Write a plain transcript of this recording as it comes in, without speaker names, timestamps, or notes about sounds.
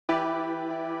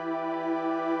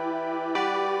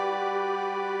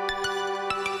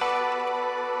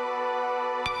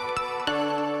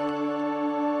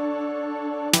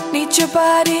Put your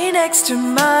body next to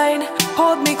mine,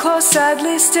 hold me close,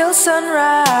 sadly still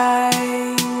sunrise,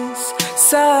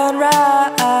 sunrise.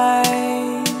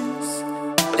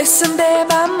 Listen babe,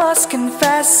 I must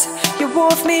confess, you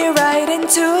wove me right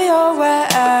into your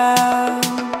web,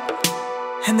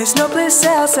 and there's no place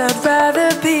else I'd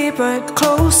rather be but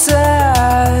closer,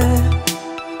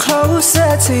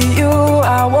 closer to you.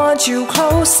 I want you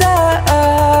closer,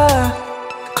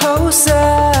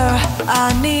 closer.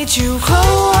 I need you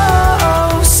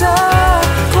closer,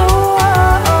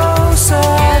 closer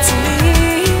to me.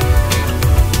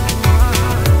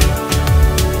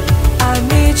 I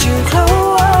need you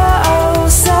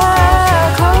closer,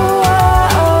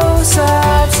 closer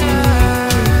to me.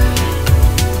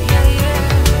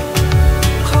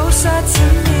 Closer to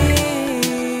me,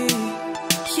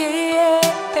 yeah.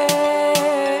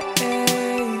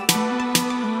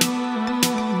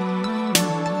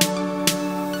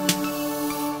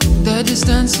 The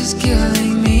distance is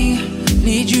killing me.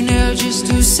 Need you now just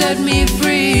to set me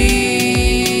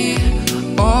free.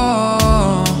 Oh,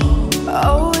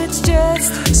 Oh, it's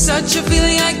just such a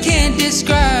feeling I can't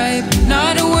describe.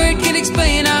 Not a word can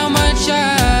explain how much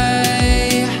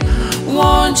I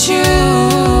want you.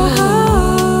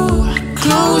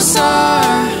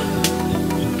 Closer,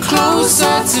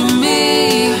 closer to me.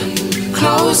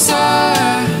 Closer,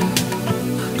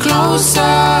 closer,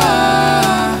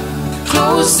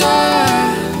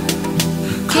 closer,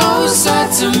 closer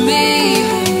to me.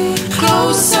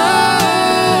 Closer,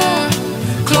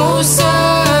 closer,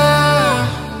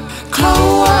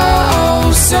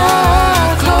 closer,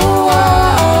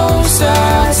 closer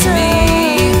to me.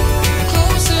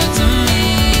 Closer to me.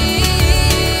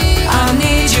 I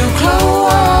need you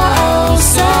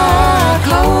closer,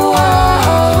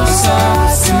 closer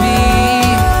to me.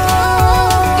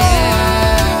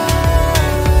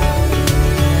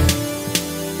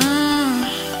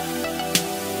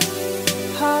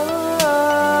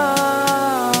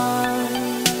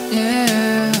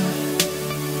 Yeah.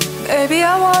 Baby,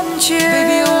 I want you.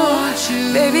 Baby, I want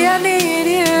you. Baby, I need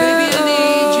you. Baby, I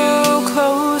need you.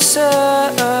 Closer,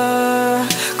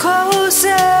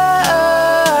 closer.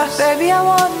 Baby, I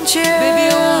want you. Baby,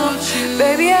 I want you.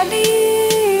 Baby, I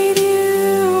need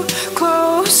you.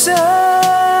 Closer.